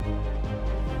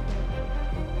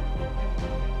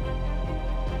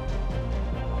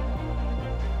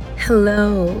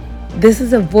Hello, this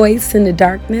is A Voice in the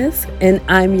Darkness, and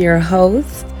I'm your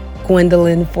host,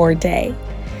 Gwendolyn Forte.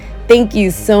 Thank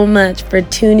you so much for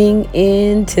tuning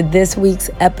in to this week's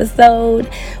episode.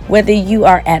 Whether you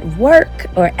are at work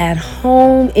or at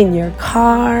home, in your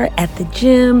car, at the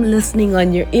gym, listening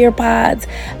on your earpods,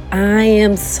 I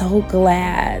am so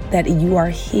glad that you are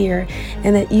here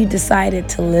and that you decided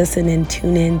to listen and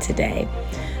tune in today.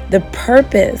 The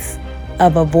purpose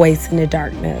of A Voice in the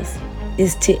Darkness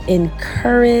is to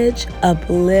encourage,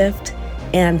 uplift,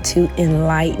 and to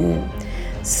enlighten.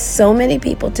 So many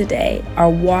people today are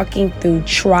walking through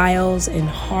trials and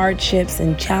hardships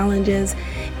and challenges,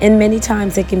 and many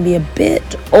times it can be a bit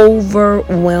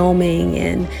overwhelming,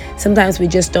 and sometimes we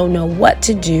just don't know what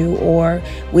to do, or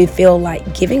we feel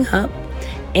like giving up.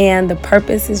 And the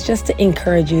purpose is just to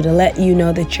encourage you, to let you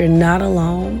know that you're not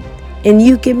alone and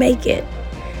you can make it.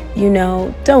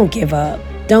 Don't give up,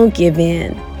 don't give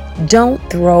in. Don't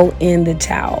throw in the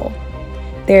towel.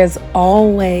 There's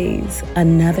always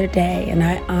another day, and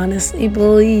I honestly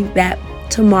believe that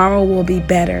tomorrow will be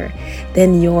better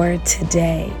than your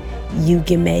today. You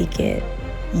can make it.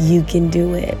 You can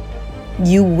do it.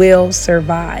 You will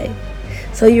survive.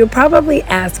 So you're probably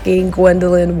asking,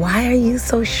 Gwendolyn, why are you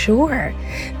so sure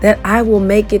that I will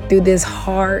make it through this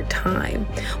hard time?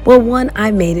 Well, one,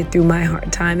 I made it through my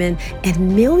hard time, and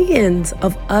millions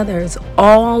of others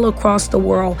all across the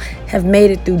world have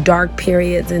made it through dark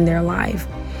periods in their life.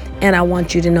 And I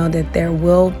want you to know that there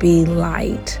will be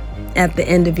light at the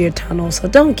end of your tunnel. So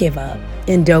don't give up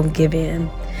and don't give in.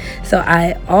 So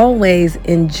I always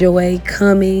enjoy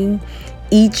coming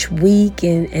each week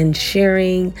and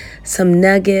sharing some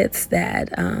nuggets that,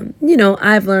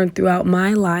 I've learned throughout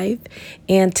my life.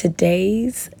 And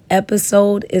today's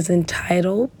episode is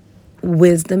entitled,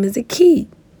 Wisdom is a Key.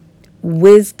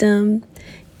 Wisdom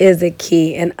is a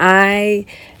key. And I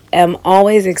am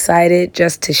always excited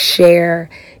just to share,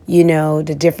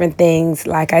 the different things,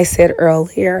 like I said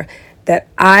earlier, that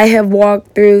I have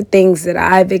walked through, things that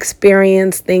I've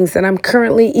experienced, things that I'm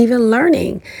currently even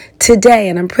learning today.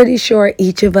 And I'm pretty sure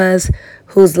each of us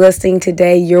who's listening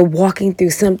today, you're walking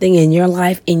through something in your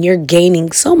life and you're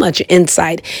gaining so much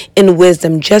insight and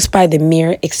wisdom just by the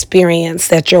mere experience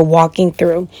that you're walking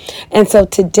through. And so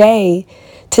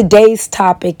today's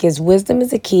topic is wisdom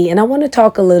is a key. And I want to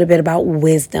talk a little bit about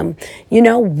wisdom.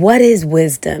 What is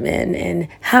wisdom and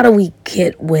how do we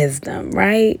get wisdom,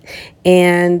 right?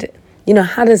 And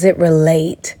how does it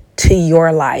relate to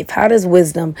your life? How does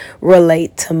wisdom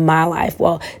relate to my life?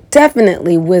 Well,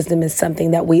 definitely wisdom is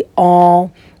something that we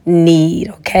all need,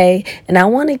 okay? And I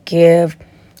want to give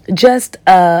just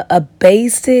a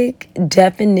basic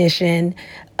definition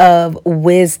of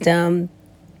wisdom,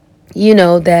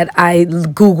 that I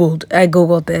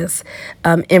Googled this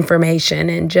information,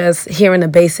 and just hearing a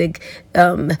basic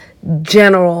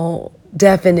general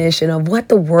definition of what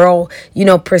the world,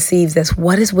 perceives as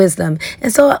what is wisdom.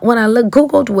 And so when I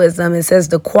Googled wisdom, it says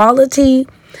the quality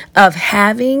of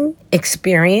having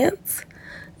experience,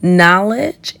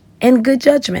 knowledge, and good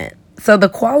judgment. So the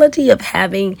quality of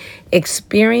having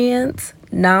experience,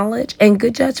 knowledge, and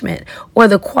good judgment, or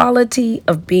the quality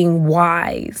of being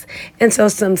wise. And so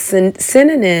some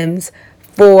synonyms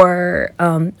for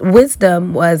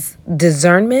wisdom was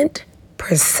discernment,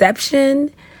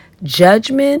 perception,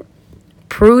 judgment,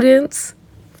 prudence,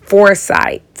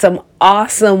 foresight. Some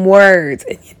awesome words.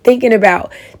 And you're thinking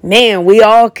about, man, we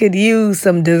all could use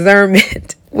some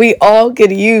discernment. We all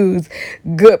could use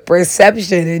good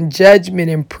perception and judgment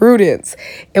and prudence.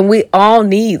 And we all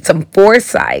need some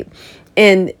foresight.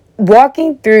 And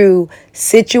walking through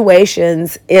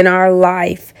situations in our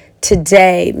life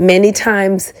today, many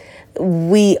times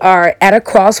we are at a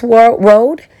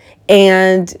crossroad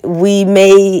and we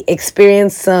may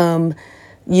experience some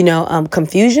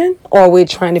confusion, or we're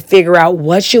trying to figure out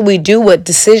what should we do, what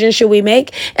decision should we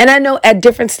make. And I know at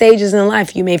different stages in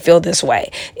life, you may feel this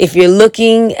way. If you're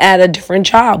looking at a different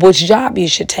job, which job you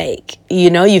should take,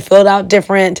 you filled out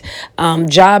different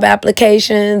job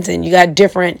applications and you got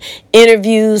different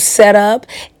interviews set up,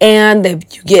 and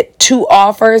you get two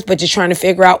offers, but you're trying to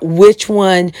figure out which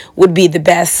one would be the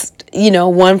best,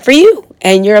 one for you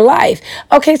and your life.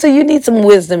 Okay, so you need some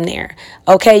wisdom there.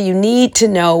 Okay, you need to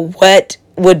know what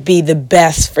would be the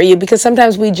best for you, because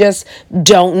sometimes we just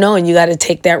don't know and you got to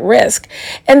take that risk.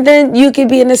 And then you could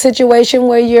be in a situation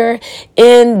where you're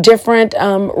in different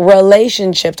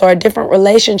relationships, or a different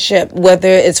relationship, whether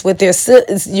it's with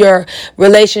your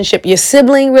relationship, your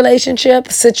sibling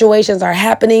relationship. Situations are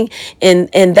happening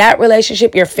in that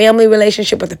relationship, your family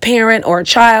relationship with a parent or a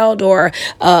child or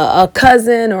a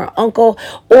cousin or uncle,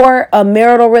 or a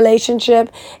marital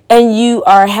relationship, and you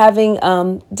are having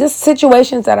just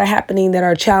situations that are happening that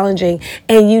are challenging,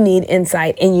 and you need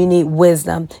insight and you need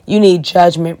wisdom. You need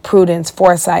judgment, prudence,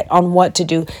 foresight on what to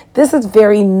do. This is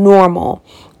very normal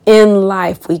in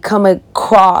life. We come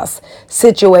across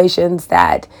situations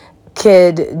that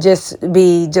could just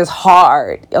be just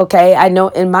hard. Okay. I know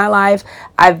in my life,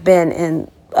 I've been in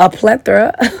a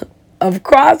plethora of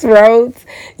crossroads,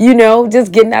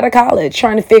 just getting out of college,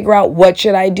 trying to figure out what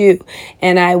should I do.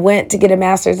 And I went to get a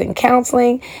master's in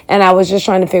counseling, and I was just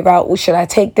trying to figure out, well, should I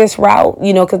take this route?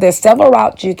 Because there's several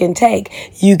routes you can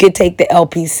take. You could take the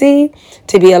LPC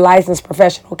to be a licensed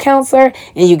professional counselor,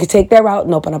 and you could take that route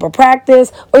and open up a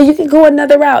practice, or you could go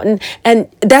another route.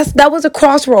 And that was a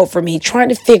crossroad for me, trying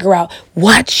to figure out,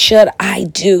 what should I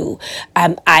do?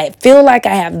 I feel like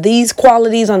I have these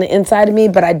qualities on the inside of me,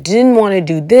 but I didn't want to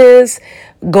do this,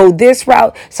 go this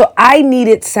route. So I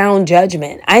needed sound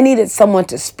judgment. I needed someone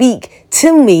to speak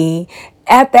to me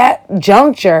at that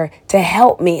juncture to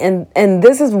help me. And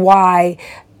this is why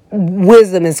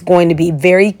wisdom is going to be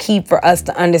very key for us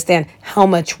to understand how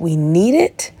much we need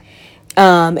it,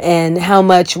 and how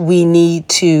much we need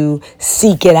to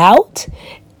seek it out.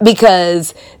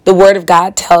 Because the Word of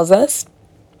God tells us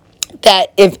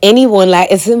that if anyone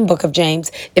it's in the book of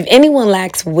James, if anyone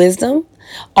lacks wisdom,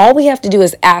 all we have to do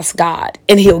is ask God,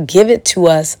 and He'll give it to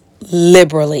us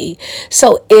liberally.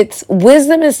 So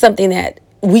wisdom is something that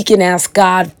we can ask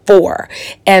God for,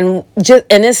 and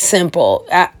it's simple.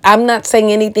 I'm not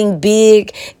saying anything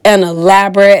big and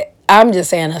elaborate. I'm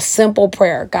just saying a simple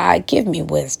prayer. God, give me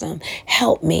wisdom.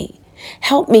 Help me.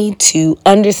 Help me to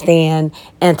understand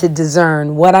and to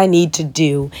discern what I need to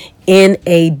do in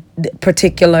a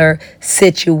particular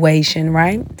situation,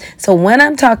 right? So when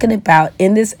I'm talking about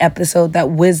in this episode that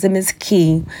wisdom is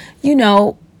key,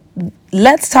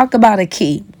 let's talk about a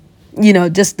key,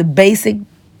 just the basic,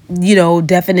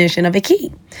 definition of a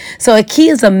key. So a key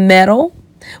is a metal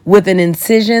with an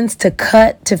incisions to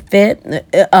cut to fit.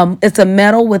 It's a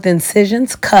metal with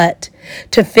incisions cut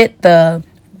to fit the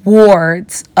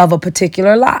wards of a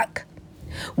particular lock,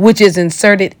 which is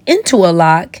inserted into a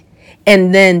lock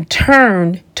and then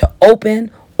turned to open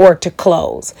or to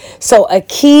close. So a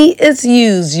key is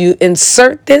used. You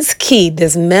insert this key,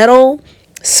 this metal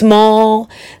small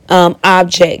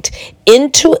object,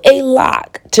 into a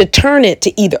lock to turn it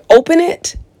to either open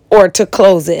it or to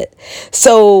close it.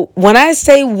 So when I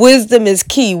say wisdom is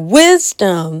key,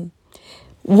 wisdom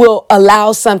will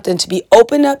allow something to be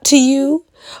opened up to you,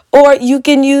 or you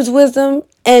can use wisdom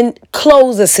and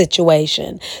close a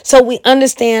situation. So we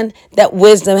understand that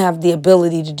wisdom have the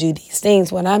ability to do these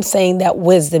things when I'm saying that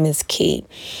wisdom is key.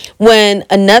 When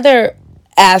another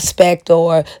aspect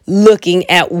or looking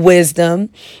at wisdom,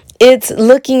 it's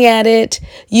looking at it,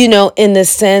 in the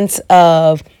sense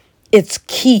of it's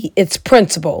key, it's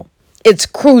principle, it's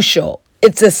crucial,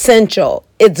 it's essential,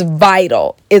 it's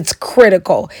vital, it's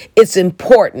critical, it's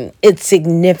important, it's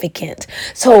significant.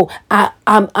 So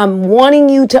I'm wanting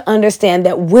you to understand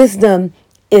that wisdom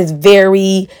is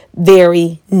very,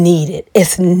 very needed.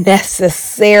 It's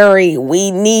necessary.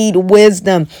 We need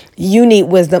wisdom. You need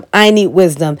wisdom. I need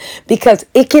wisdom, because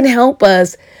it can help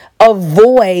us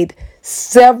avoid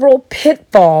several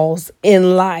pitfalls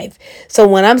in life. So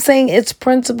when I'm saying it's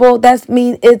principle, that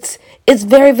means it's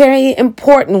very, very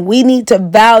important. We need to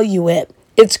value it.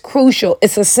 It's crucial.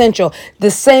 It's essential.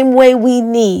 The same way we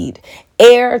need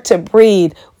air to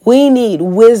breathe, we need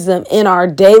wisdom in our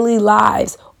daily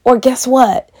lives. Or guess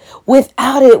what?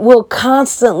 Without it, we'll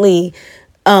constantly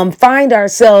find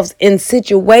ourselves in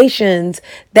situations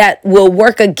that will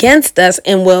work against us,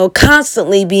 and will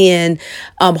constantly be in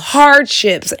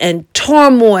hardships and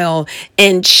turmoil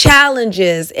and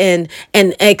challenges and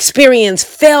experience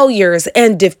failures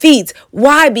and defeats.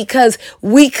 Why? Because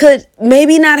we could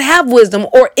maybe not have wisdom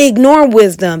or ignore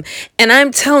wisdom. And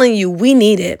I'm telling you, we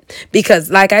need it,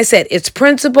 because like I said, it's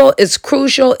principle, it's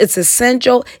crucial, it's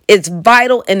essential, it's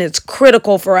vital, and it's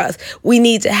critical for us. We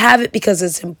need to have it because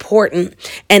it's important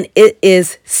and it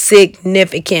is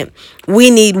significant. We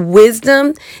need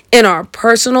wisdom in our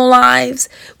personal lives.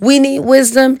 We need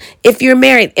wisdom if you're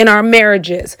married, in our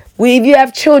marriages. If you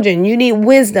have children, you need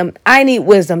wisdom. I need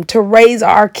wisdom to raise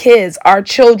our kids, our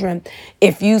children.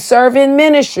 If you serve in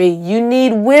ministry, you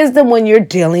need wisdom when you're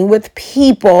dealing with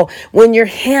people, when you're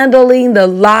handling the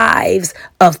lives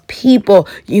of people.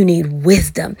 You need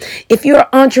wisdom. If you're an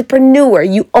entrepreneur,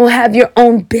 you have your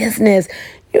own business.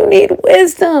 You need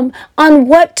wisdom on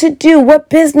what to do, what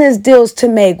business deals to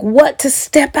make, what to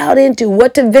step out into,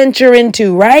 what to venture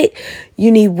into, right?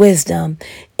 You need wisdom.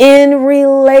 In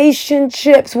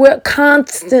relationships, we're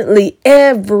constantly,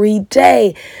 every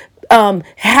day,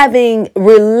 having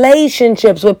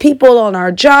relationships with people on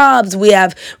our jobs. We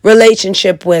have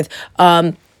relationship with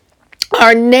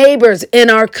our neighbors in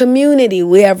our community.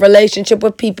 We have relationship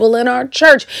with people in our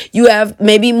church. You have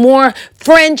maybe more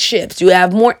friendships. You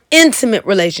have more intimate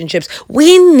relationships.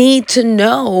 We need to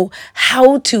know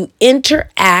how to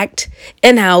interact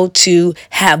and how to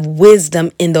have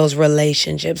wisdom in those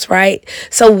relationships, right?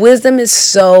 So wisdom is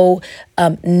so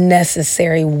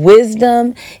necessary.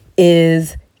 Wisdom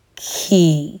is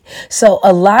key. So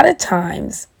a lot of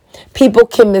times people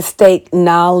can mistake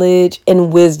knowledge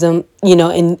and wisdom,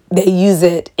 and they use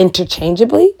it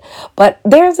interchangeably. But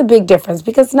there's a big difference,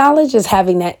 because knowledge is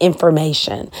having that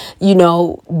information.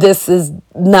 This is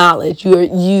knowledge.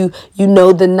 You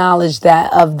know the knowledge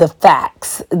that of the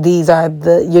facts.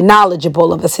 You're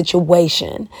knowledgeable of a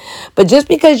situation. But just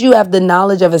because you have the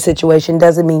knowledge of a situation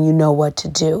doesn't mean you know what to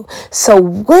do. So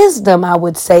wisdom, I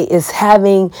would say, is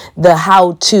having the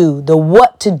how to, the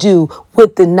what to do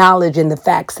with the knowledge and the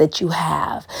facts that you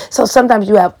have. So sometimes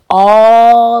you have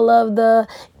all of the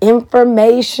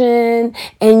information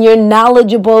and you're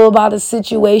knowledgeable about a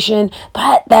situation,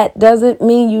 but that doesn't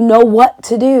mean you know what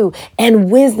to do.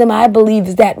 And wisdom, I believe,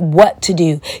 is that what to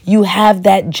do. You have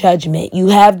that judgment, you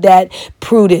have that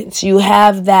prudence, you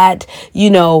have that,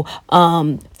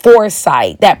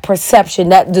 foresight, that perception,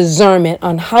 that discernment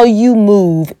on how you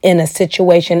move in a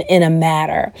situation, in a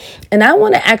matter. And I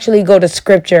want to actually go to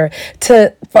scripture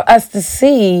for us to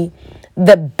see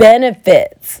the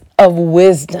benefits of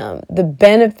wisdom,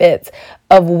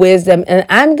 And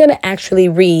I'm going to actually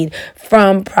read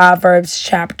from Proverbs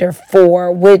chapter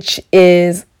 4, which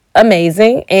is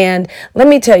amazing. And let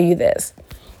me tell you this.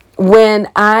 When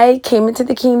I came into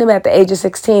the kingdom at the age of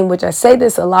 16, which I say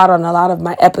this a lot on a lot of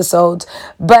my episodes,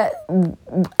 but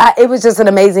it was just an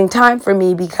amazing time for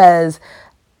me, because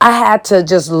I had to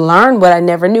just learn what I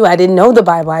never knew. I didn't know the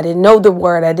Bible. I didn't know the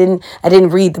word. I didn't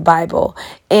read the Bible.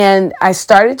 And I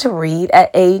started to read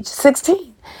at age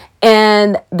 16.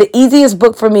 And the easiest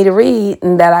book for me to read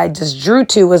and that I just drew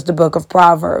to was the book of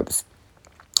Proverbs.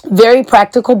 Very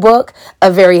practical book, a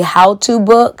very how-to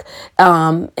book,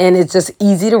 and it's just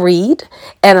easy to read,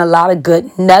 and a lot of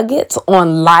good nuggets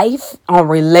on life, on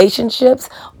relationships,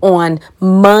 on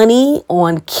money,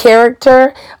 on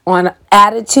character, on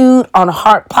attitude, on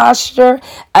heart posture.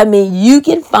 I mean, you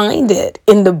can find it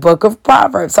in the book of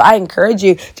Proverbs. So I encourage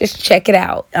you, just check it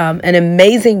out. An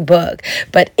amazing book.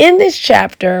 But in this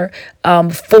chapter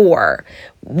 4,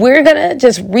 we're going to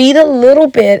just read a little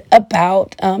bit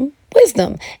about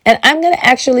wisdom. And I'm going to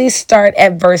actually start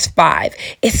at verse 5.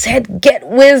 It said, get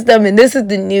wisdom. And this is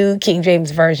the New King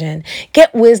James Version.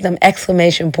 Get wisdom,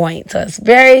 exclamation point. So it's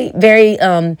very, very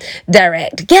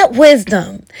direct. Get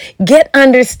wisdom. Get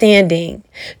understanding.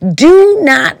 Do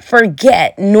not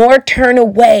forget nor turn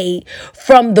away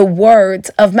from the words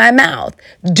of my mouth.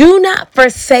 Do not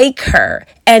forsake her,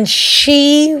 and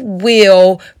she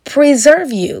will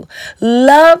preserve you.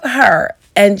 Love her,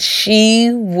 and she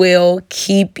will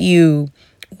keep you.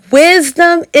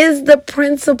 Wisdom is the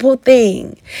principal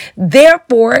thing.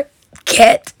 Therefore,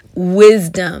 get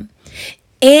wisdom.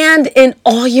 And in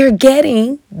all you're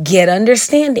getting, get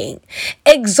understanding.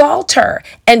 Exalt her,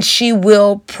 and she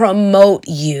will promote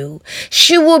you.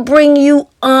 She will bring you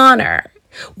honor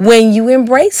when you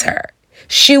embrace her.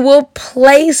 She will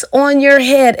place on your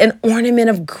head an ornament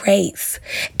of grace.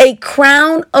 A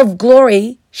crown of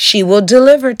glory she will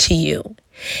deliver to you.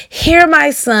 Hear, my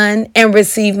son, and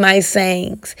receive my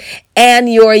sayings, and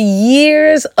your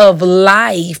years of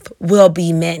life will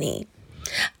be many.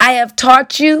 I have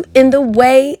taught you in the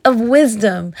way of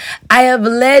wisdom. I have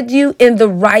led you in the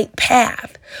right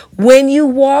path. When you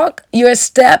walk, your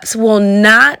steps will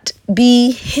not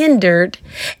be hindered,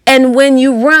 and when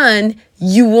you run,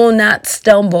 you will not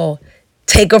stumble.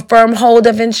 Take a firm hold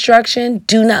of instruction.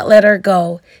 Do not let her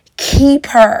go. Keep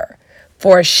her,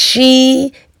 for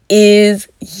she is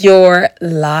your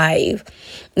life.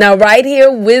 Now, right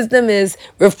here, wisdom is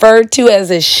referred to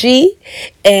as a she,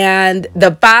 and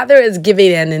the father is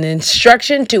giving an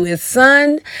instruction to his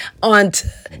son on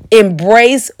to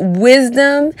embrace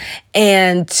wisdom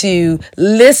and to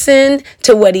listen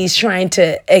to what he's trying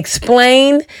to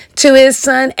explain to his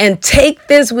son and take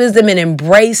this wisdom and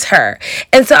embrace her.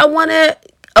 And so I want to,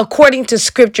 according to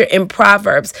scripture in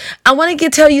Proverbs, I want to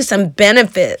tell you some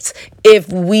benefits if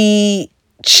we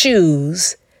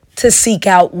choose to seek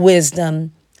out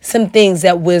wisdom, some things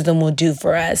that wisdom will do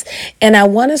for us. And I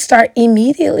want to start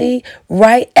immediately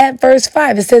right at verse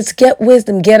 5. It says, get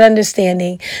wisdom, get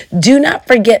understanding. Do not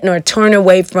forget nor turn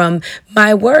away from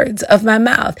my words of my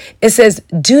mouth. It says,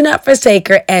 do not forsake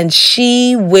her, and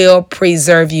she will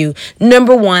preserve you.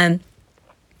 Number one,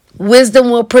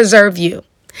 wisdom will preserve you.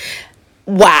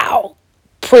 Wow.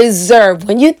 Preserve.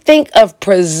 When you think of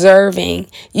preserving,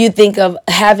 you think of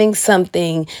having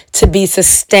something to be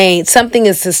sustained. Something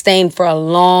is sustained for a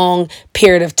long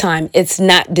period of time. It's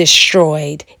not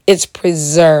destroyed. It's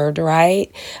preserved,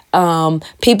 right?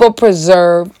 People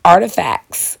preserve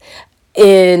artifacts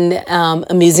in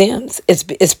museums.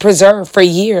 It's preserved for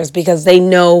years because they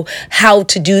know how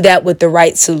to do that with the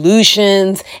right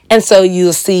solutions. And so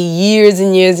you'll see years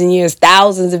and years and years,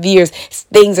 thousands of years,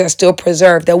 things are still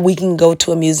preserved that we can go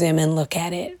to a museum and look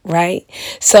at it, right?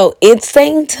 So it's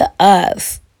saying to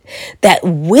us that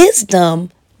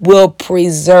wisdom will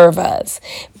preserve us.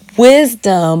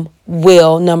 Wisdom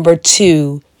will, number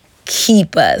two,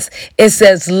 keep us. It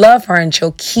says, love her and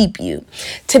she'll keep you.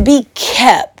 To be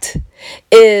kept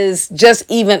is just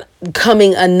even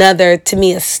coming another, to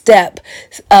me, a step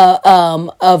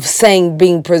of saying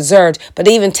being preserved, but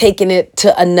even taking it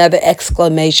to another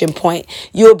exclamation point.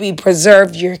 You'll be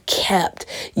preserved, you're kept.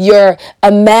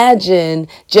 Imagine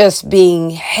just being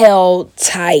held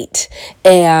tight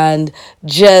and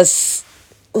just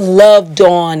loved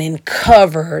on and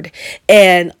covered,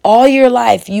 and all your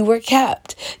life you were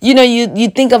kept. You know, you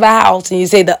think of a house and you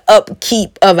say the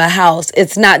upkeep of a house,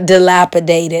 it's not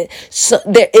dilapidated. So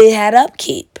it had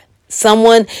upkeep.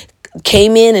 Someone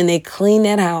came in and they cleaned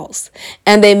that house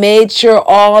and they made sure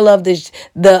all of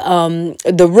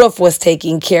the roof was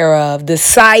taken care of, the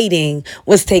siding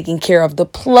was taken care of, the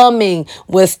plumbing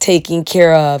was taken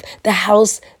care of, the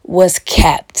house was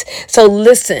kept. So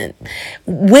listen,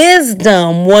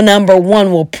 wisdom number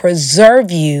one will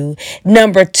preserve you.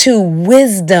 Number two,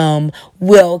 wisdom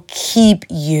will keep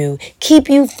you. Keep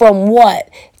you from what?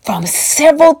 From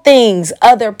several things,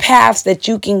 other paths that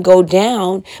you can go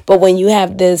down. But when you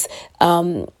have this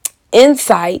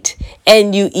insight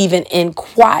and you even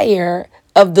inquire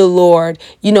of the Lord,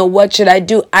 you know, what should I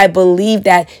do? I believe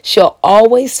that she'll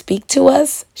always speak to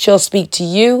us. She'll speak to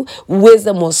you.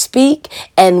 Wisdom will speak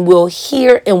and we'll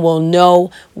hear and we'll know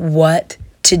what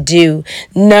to do.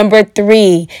 Number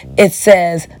three, it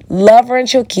says, love her and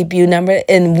she'll keep you.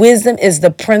 And wisdom is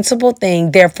the principal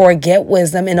thing. Therefore, get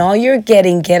wisdom. And all you're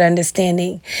getting, get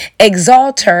understanding.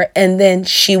 Exalt her and then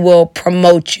she will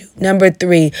promote you. Number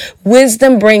three,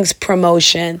 wisdom brings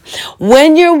promotion.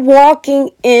 When you're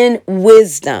walking in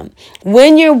wisdom,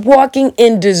 when you're walking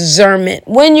in discernment,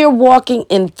 when you're walking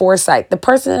in foresight, the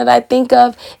person that I think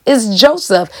of is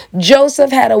Joseph.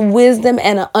 Joseph had a wisdom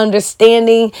and an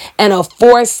understanding and a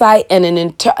foresight and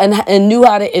and knew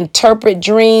how to interpret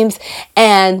dreams,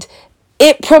 and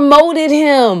it promoted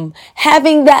him.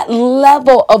 Having that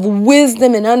level of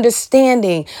wisdom and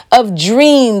understanding of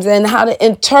dreams and how to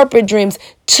interpret dreams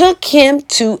took him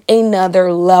to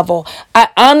another level. I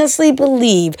honestly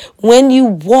believe when you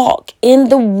walk in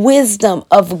the wisdom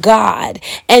of God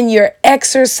and you're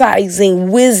exercising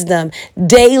wisdom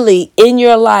daily in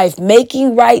your life,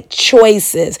 making right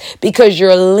choices because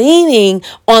you're leaning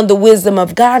on the wisdom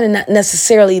of God and not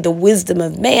necessarily the wisdom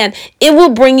of man, it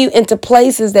will bring you into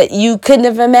places that you couldn't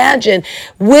have imagined.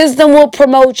 Wisdom will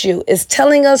promote you. It's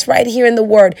telling us right here in the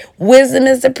word, wisdom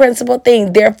is the principal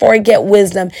thing. Therefore, get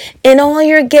wisdom. In all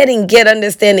your getting, get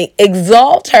understanding.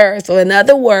 Exalt her. So in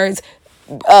other words,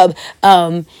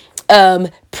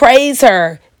 praise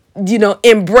her,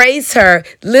 embrace her,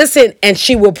 listen, and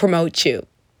she will promote you.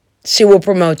 She will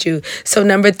promote you. So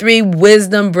number three,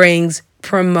 wisdom brings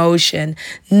promotion.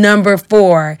 Number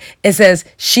four, it says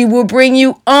she will bring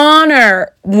you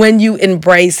honor when you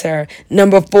embrace her.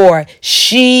 Number four,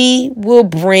 she will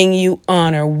bring you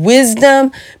honor.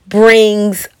 Wisdom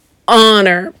brings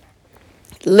honor.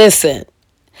 Listen,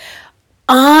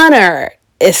 honor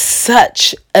is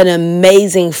such an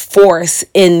amazing force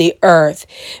in the earth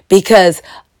because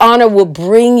honor will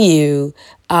bring you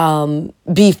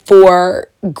before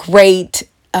great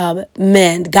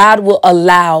men. God will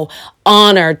allow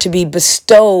honor to be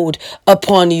bestowed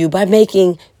upon you by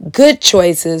making good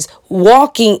choices,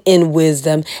 walking in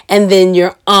wisdom, and then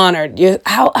you're honored.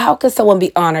 How could someone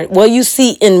be honored? Well, you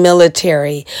see in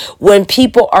military, when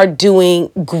people are doing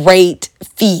great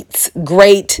feats,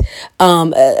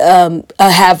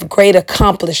 have great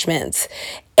accomplishments,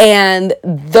 and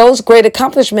those great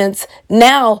accomplishments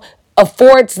now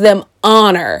affords them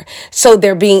honor. So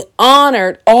they're being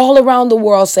honored all around the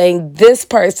world, saying this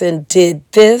person did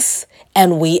this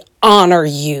and we honor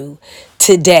you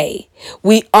today.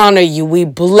 We honor you. We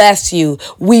bless you.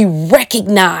 We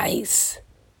recognize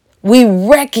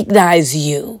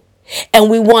you. And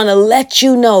we want to let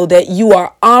you know that you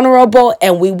are honorable,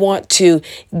 and we want to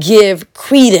give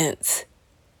credence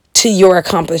to your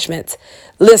accomplishments.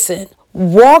 Listen,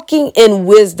 walking in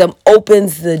wisdom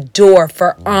opens the door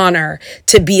for honor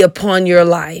to be upon your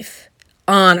life.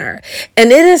 Honor.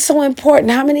 And it is so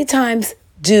important. How many times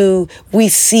do we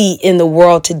see in the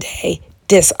world today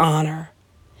dishonor?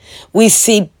 We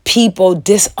see people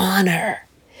dishonor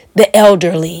the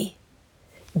elderly,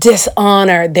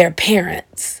 dishonor their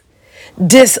parents,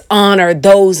 dishonor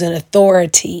those in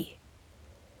authority.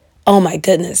 Oh my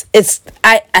goodness. It's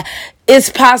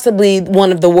possibly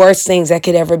one of the worst things that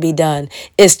could ever be done,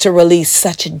 is to release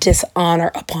such a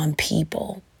dishonor upon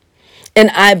people. And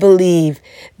I believe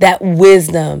that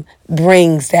wisdom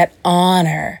brings that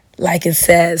honor, like it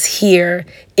says here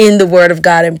in the Word of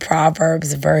God in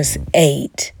Proverbs verse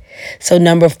 8. So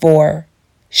number 4,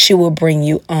 she will bring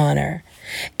you honor.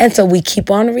 And so we keep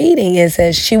on reading. It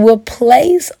says, she will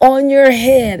place on your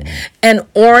head an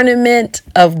ornament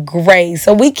of grace.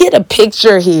 So we get a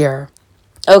picture here,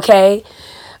 okay?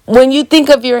 When you think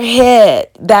of your head,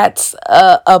 that's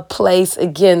a place,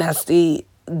 again, that's the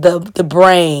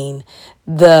brain,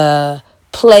 the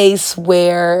place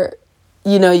where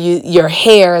your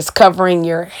hair is covering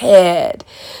your head.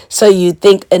 So you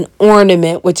think an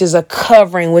ornament, which is a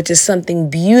covering, which is something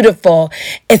beautiful.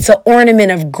 It's an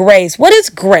ornament of grace. What is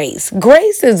grace?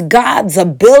 Grace is God's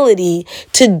ability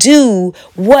to do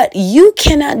what you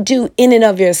cannot do in and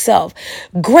of yourself.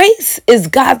 Grace is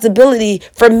God's ability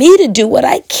for me to do what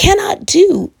I cannot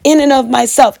do in and of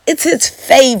myself. It's His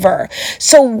favor.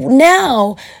 So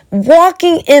now,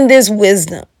 walking in this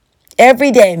wisdom every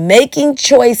day, making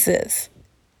choices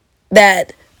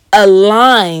that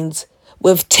aligns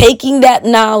with taking that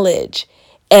knowledge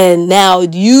and now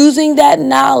using that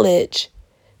knowledge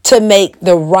to make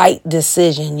the right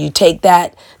decision. You take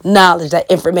that knowledge, that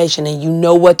information, and you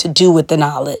know what to do with the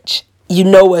knowledge. You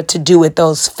know what to do with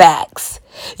those facts.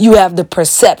 You have the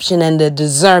perception and the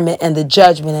discernment and the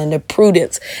judgment and the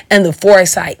prudence and the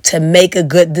foresight to make a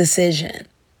good decision.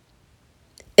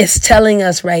 It's telling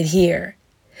us right here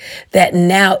that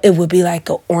now it would be like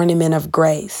an ornament of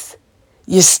grace.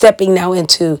 You're stepping now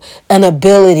into an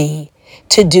ability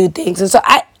to do things. And so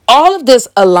all of this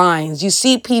aligns. You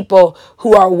see people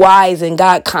who are wise, and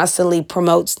God constantly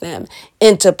promotes them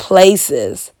into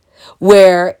places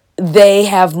where they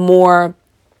have more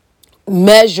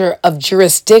measure of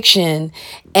jurisdiction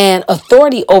and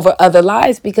authority over other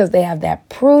lives, because they have that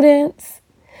prudence.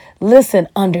 Listen,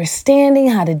 understanding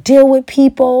how to deal with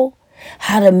people,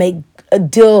 how to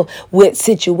deal with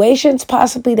situations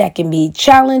possibly that can be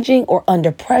challenging or under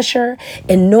pressure,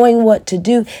 and knowing what to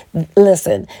do.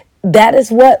 Listen, that is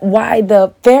why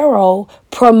the Pharaoh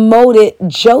promoted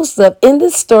Joseph. In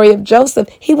this story of Joseph,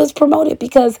 he was promoted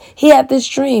because he had this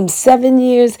dream. 7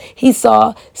 years, he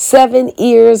saw 7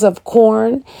 ears of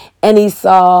corn, and he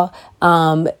saw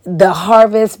the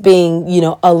harvest being,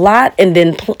 a lot and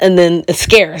then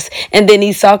scarce. And then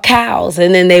he saw cows,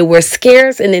 and then they were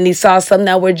scarce, and then he saw some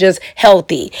that were just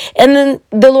healthy. And then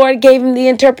the Lord gave him the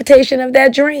interpretation of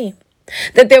that dream,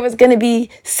 that there was going to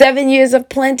be 7 years of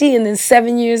plenty and then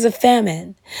 7 years of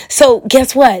famine. So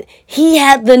guess what? He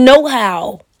had the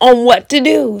know-how on what to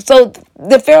do. So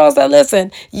the Pharaoh said,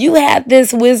 listen, you had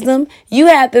this wisdom, you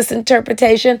had this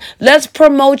interpretation. Let's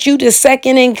promote you to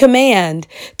second in command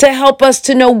to help us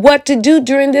to know what to do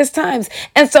during these times.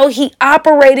 And so he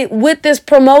operated with this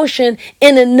promotion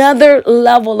in another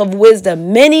level of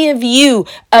wisdom. Many of you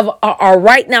are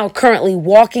right now currently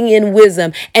walking in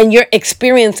wisdom, and you're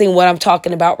experiencing what I'm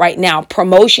talking about right now.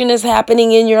 Promotion is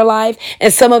happening in your life,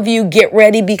 and some of you get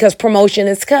ready because promotion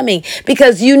is coming,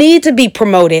 because you need to be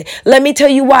promoted. Let me tell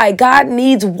you why. God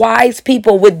needs wise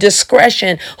people with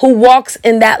discretion who walks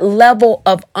in that level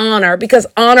of honor, because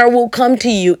honor will come to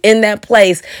you in that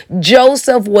place.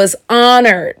 Joseph was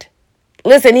honored.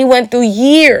 Listen, he went through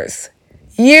years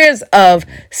of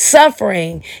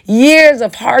suffering, years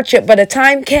of hardship, but a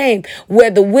time came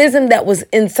where the wisdom that was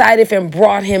inside of him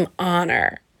brought him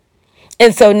honor.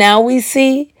 And so now we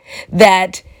see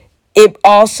that it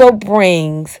also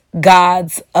brings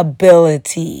God's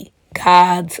ability,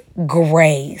 God's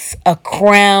grace, a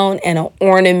crown and an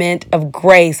ornament of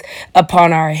grace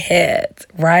upon our heads,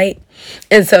 right?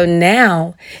 And so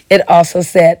now it also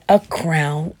said a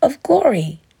crown of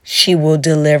glory she will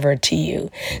deliver to you.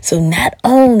 So not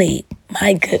only,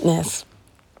 my goodness,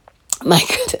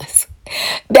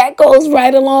 that goes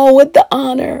right along with the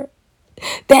honor,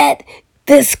 that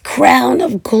this crown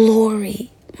of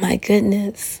glory, my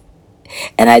goodness.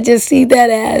 And I just see that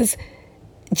as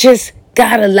just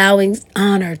God allowing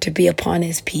honor to be upon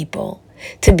his people,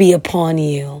 to be upon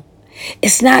you.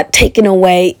 It's not taking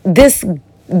away this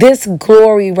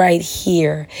glory right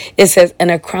here. It says,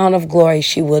 and a crown of glory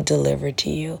she will deliver to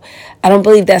you. I don't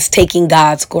believe that's taking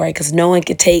God's glory, because no one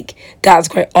can take God's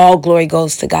glory. All glory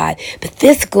goes to God. But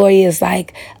this glory is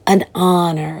like an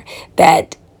honor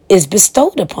that is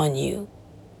bestowed upon you.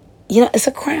 You know, it's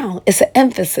a crown. It's an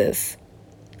emphasis.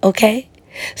 Okay?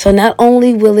 So not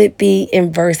only will it be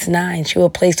in verse 9, she will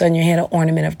place on your head an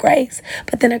ornament of grace,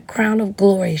 but then a crown of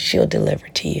glory she'll deliver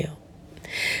to you.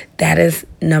 That is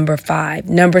number 5.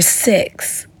 Number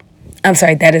 6.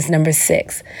 That is number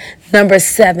 6. Number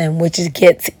 7, which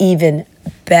gets even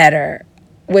better,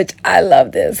 which I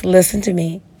love this. Listen to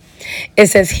me. It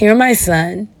says, hear my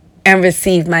son and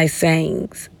receive my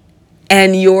sayings,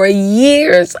 and your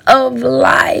years of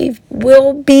life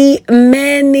will be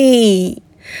many.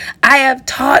 I have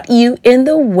taught you in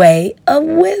the way of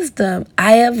wisdom.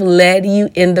 I have led you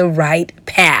in the right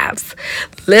paths.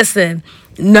 Listen,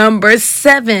 number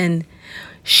 7,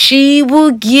 she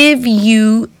will give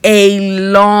you a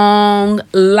long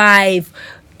life.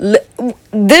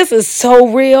 This is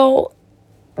so real,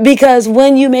 because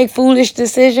when you make foolish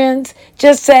decisions,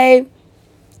 just say,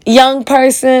 young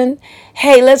person,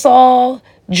 hey, let's all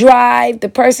drive. The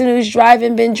person who's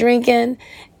driving been drinking,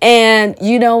 and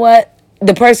you know what?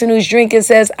 The person who's drinking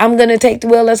says, I'm going to take the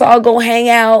wheel. Let's all go hang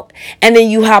out. And then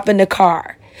you hop in the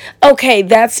car. Okay,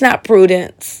 that's not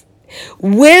prudence.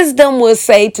 Wisdom will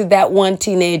say to that one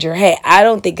teenager, hey, I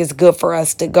don't think it's good for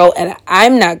us to go, and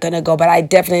I'm not going to go, but I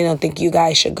definitely don't think you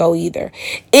guys should go either.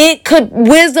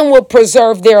 Wisdom will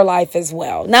preserve their life as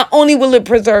well. Not only will it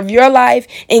preserve your life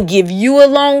and give you a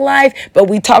long life, but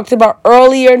we talked about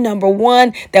earlier, number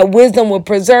 1, that wisdom will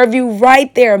preserve you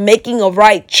right there, making a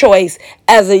right choice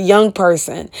as a young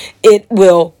person. It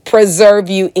will preserve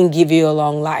you and give you a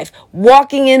long life.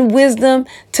 Walking in wisdom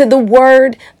to the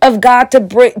word of God,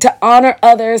 to honor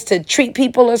others, to treat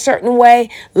people a certain way,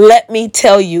 let me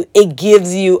tell you, it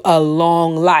gives you a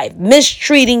long life.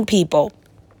 Mistreating people,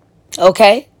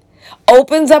 okay,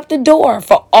 opens up the door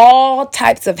for all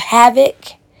types of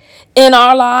havoc in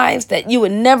our lives that you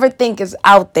would never think is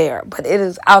out there, but it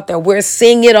is out there. We're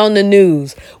seeing it on the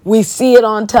news. We see it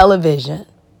on television,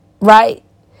 right?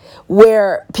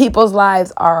 Where people's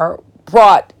lives are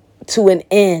brought to an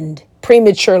end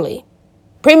prematurely,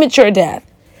 premature death,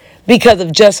 because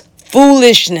of just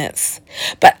foolishness.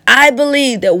 But I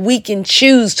believe that we can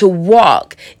choose to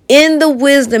walk in the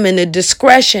wisdom and the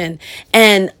discretion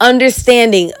and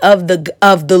understanding of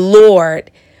the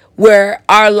Lord, where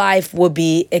our life will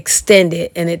be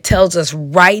extended. And it tells us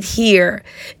right here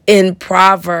in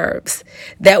Proverbs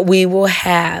that we will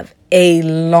have a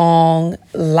long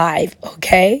life.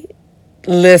 Okay?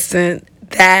 Listen,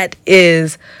 that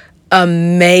is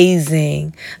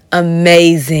amazing,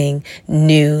 amazing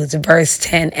news. Verse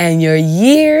 10, and your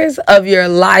years of your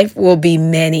life will be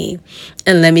many.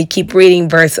 And let me keep reading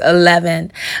verse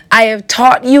 11. I have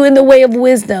taught you in the way of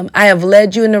wisdom. I have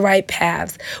led you in the right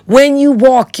paths. When you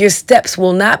walk, your steps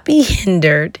will not be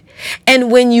hindered.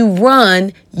 And when you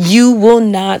run, you will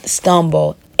not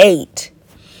stumble. 8.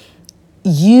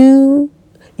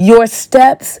 Your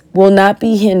steps will not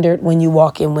be hindered when you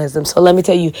walk in wisdom. So let me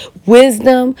tell you,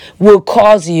 wisdom will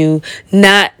cause you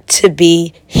not to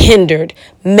be hindered.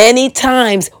 Many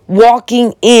times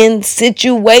walking in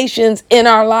situations in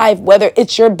our life, whether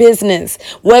it's your business,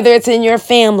 whether it's in your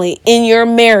family, in your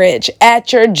marriage,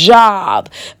 at your job,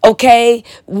 okay,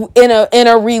 in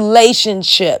a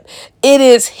relationship, it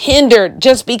is hindered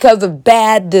just because of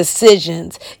bad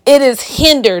decisions. It is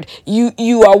hindered.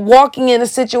 You are walking in a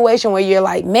situation where you're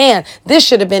like, man, this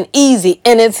should have been easy,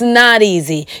 and it's not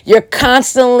easy. You're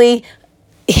constantly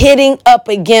hitting up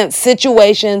against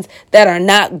situations that are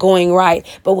not going right.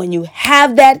 But when you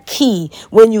have that key,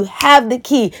 when you have the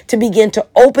key to begin to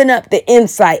open up the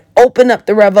insight, open up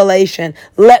the revelation,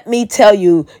 let me tell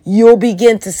you, you'll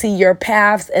begin to see your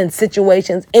paths and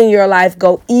situations in your life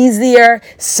go easier,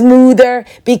 smoother,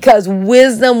 because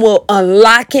wisdom will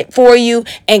unlock it for you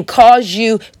and cause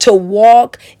you to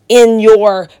walk in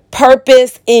your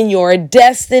purpose, in your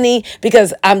destiny,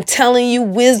 because I'm telling you,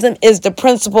 wisdom is the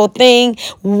principal thing.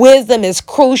 Wisdom is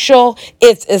crucial.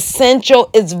 It's essential.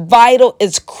 It's vital.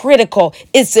 It's critical.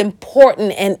 It's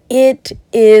important, and it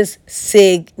is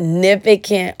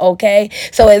significant. Okay.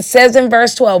 So it says in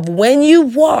verse 12, when you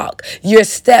walk, your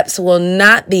steps will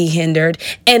not be hindered.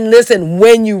 And listen,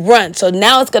 when you run. So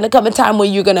now it's going to come a time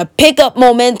when you're going to pick up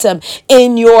momentum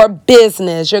in your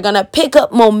business. You're going to pick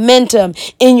up momentum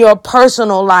in your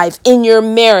personal life, in your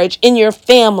marriage, in your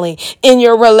family, in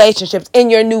your relationships, in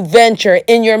your new venture,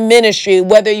 in your ministry,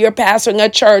 whether you're pastoring a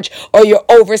church or you're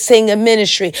overseeing a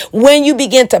ministry. When you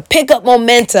begin to pick up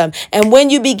momentum and when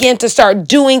you begin to start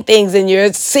doing things and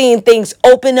you're seeing things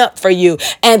open up for you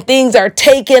and things are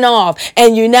taking off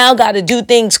and you now got to do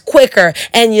things quicker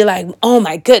and you're like, oh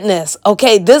my goodness,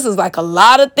 okay, this is like a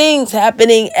lot of things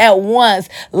happening at once.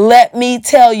 Let me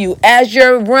tell you, as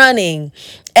you're running,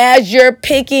 as you're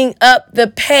picking up the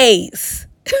pace,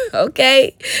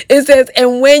 okay, it says,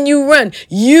 and when you run,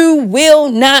 you will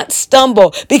not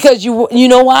stumble, because you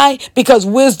know why? Because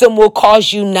wisdom will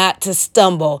cause you not to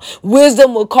stumble.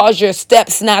 Wisdom will cause your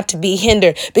steps not to be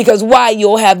hindered, because why?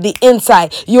 You'll have the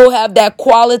insight. You'll have that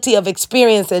quality of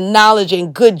experience and knowledge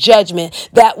and good judgment.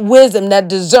 That wisdom, that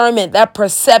discernment, that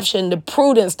perception, the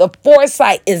prudence, the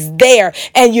foresight is there,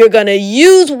 and you're going to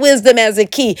use wisdom as a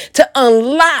key to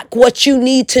unlock what you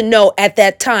need to know at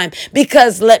that time.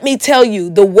 Because let me tell you,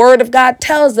 the word of God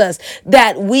tells us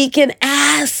that we can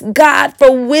ask God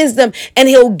for wisdom and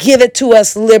he'll give it to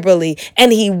us liberally,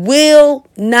 and he will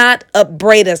not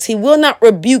upbraid us. He will not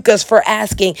rebuke us for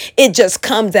asking. It just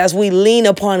comes as we lean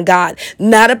upon God,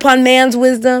 not upon man's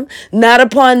wisdom, not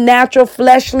upon natural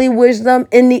fleshly wisdom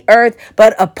in the earth,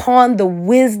 but upon the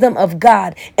wisdom of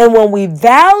God. And when we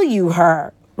value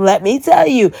her, let me tell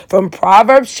you, from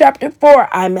Proverbs chapter 4,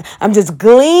 I'm just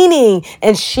gleaning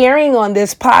and sharing on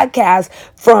this podcast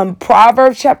from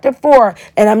Proverbs chapter 4,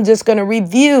 and I'm just going to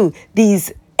review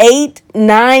these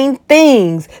 8-9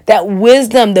 things that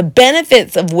wisdom, the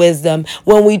benefits of wisdom,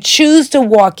 when we choose to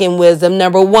walk in wisdom.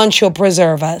 Number 1, she'll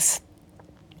preserve us,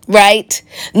 right?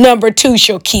 Number 2,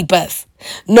 she'll keep us.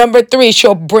 Number 3,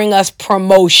 she'll bring us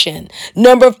promotion.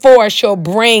 Number 4, she'll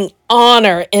bring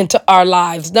honor into our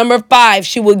lives. Number 5,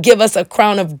 she will give us a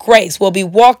crown of grace. We'll be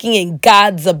walking in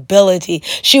God's ability.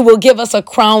 She will give us a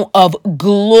crown of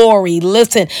glory.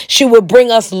 Listen, she will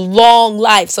bring us long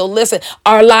life. So listen,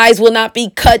 our lives will not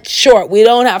be cut short. We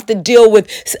don't have to deal with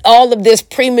all of this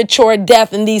premature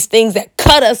death and these things that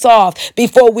cut us off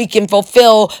before we can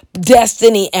fulfill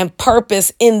destiny and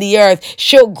purpose in the earth.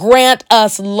 She'll grant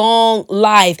us long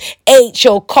life. 8,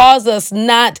 she'll cause us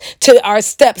our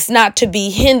steps not to be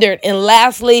hindered. And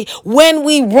lastly, when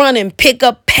we run and pick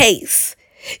up pace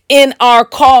in our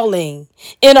calling,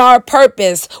 in our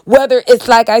purpose, whether it's,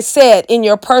 like I said, in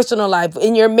your personal life,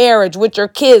 in your marriage, with your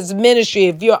kids, ministry,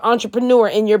 if you're an entrepreneur,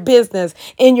 in your business,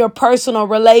 in your personal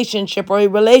relationship or a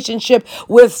relationship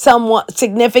with someone,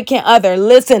 significant other,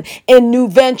 listen, in new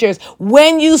ventures,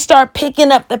 when you start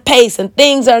picking up the pace and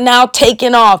things are now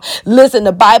taking off, listen,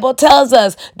 the Bible tells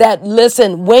us that,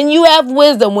 listen, when you have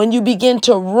wisdom, when you begin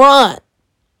to run,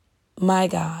 my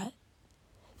God,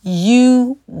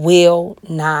 you will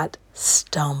not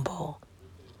stumble.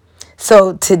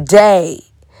 So today,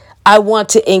 I want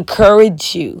to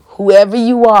encourage you, whoever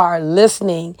you are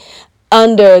listening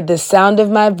under the sound of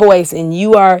my voice, and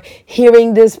you are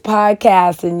hearing this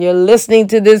podcast and you're listening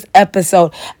to this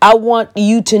episode, I want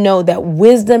you to know that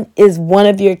wisdom is one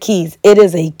of your keys. It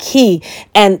is a key.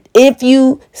 And if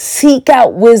you seek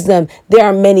out wisdom, there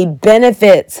are many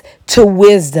benefits to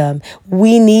wisdom.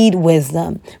 We need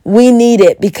wisdom. We need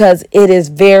it because it is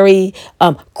very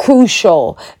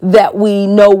crucial that we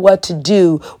know what to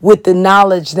do with the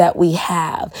knowledge that we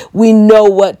have. We know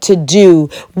what to do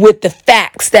with the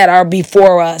facts that are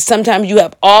before us. Sometimes you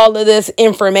have all of this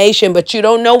information, but you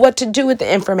don't know what to do with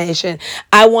the information.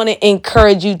 I want to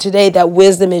encourage you today that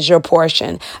wisdom is your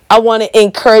portion. I want to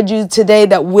encourage you today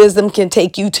that wisdom can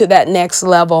take you to that next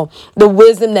level. The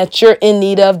wisdom that you're in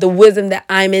need of, the wisdom that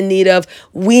I'm in need of,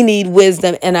 we need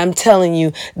wisdom. And I'm telling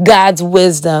you, God's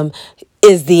wisdom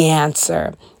is the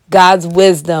answer. God's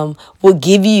wisdom will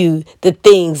give you the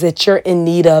things that you're in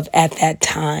need of at that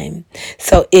time.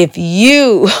 So if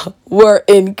you were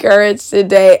encouraged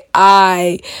today,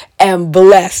 I am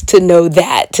blessed to know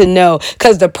that,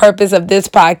 because the purpose of this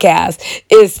podcast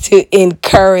is to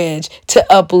encourage, to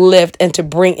uplift, and to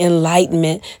bring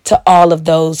enlightenment to all of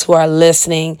those who are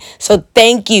listening. So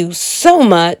thank you so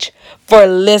much for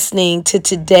listening to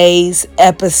today's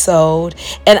episode.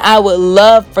 And I would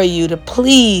love for you to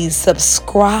please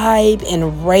subscribe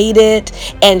and rate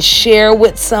it and share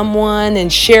with someone and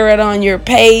share it on your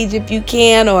page if you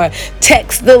can, or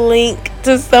text the link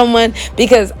to someone,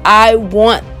 because I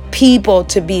want people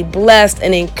to be blessed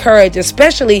and encouraged,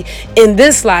 especially in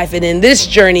this life and in this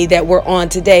journey that we're on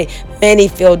today. Many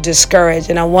feel discouraged,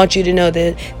 and I want you to know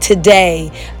that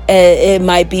today it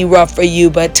might be rough for you,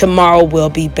 but tomorrow will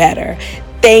be better.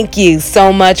 Thank you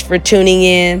so much for tuning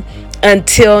in.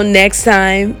 Until next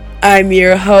time, I'm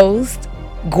your host,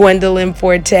 Gwendolyn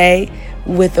Forte,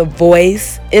 with a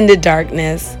voice in the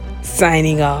darkness,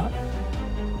 signing off.